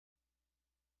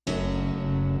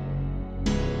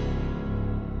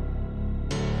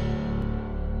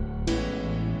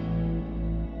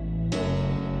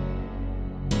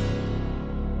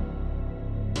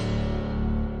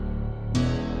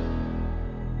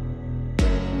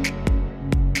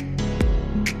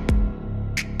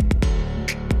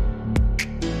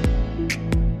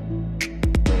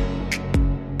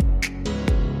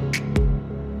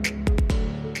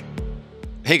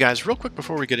Hey guys, real quick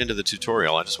before we get into the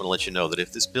tutorial, I just want to let you know that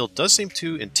if this build does seem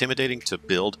too intimidating to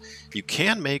build, you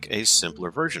can make a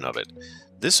simpler version of it.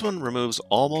 This one removes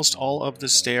almost all of the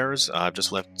stairs. I've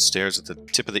just left stairs at the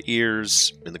tip of the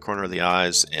ears, in the corner of the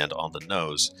eyes, and on the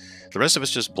nose. The rest of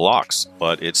it's just blocks,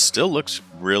 but it still looks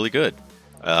really good.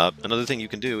 Another thing you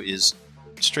can do is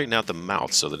straighten out the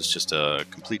mouth so that it's just a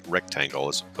complete rectangle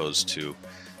as opposed to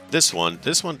this one.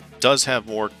 This one does have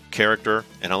more character,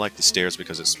 and I like the stairs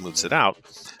because it smooths it out,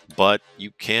 but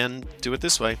you can do it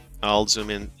this way. I'll zoom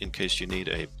in case you need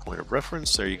a point of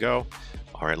reference. There you go.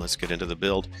 All right, let's get into the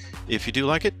build. If you do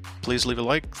like it, please leave a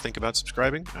like. Think about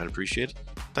subscribing. I'd appreciate it.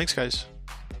 Thanks, guys.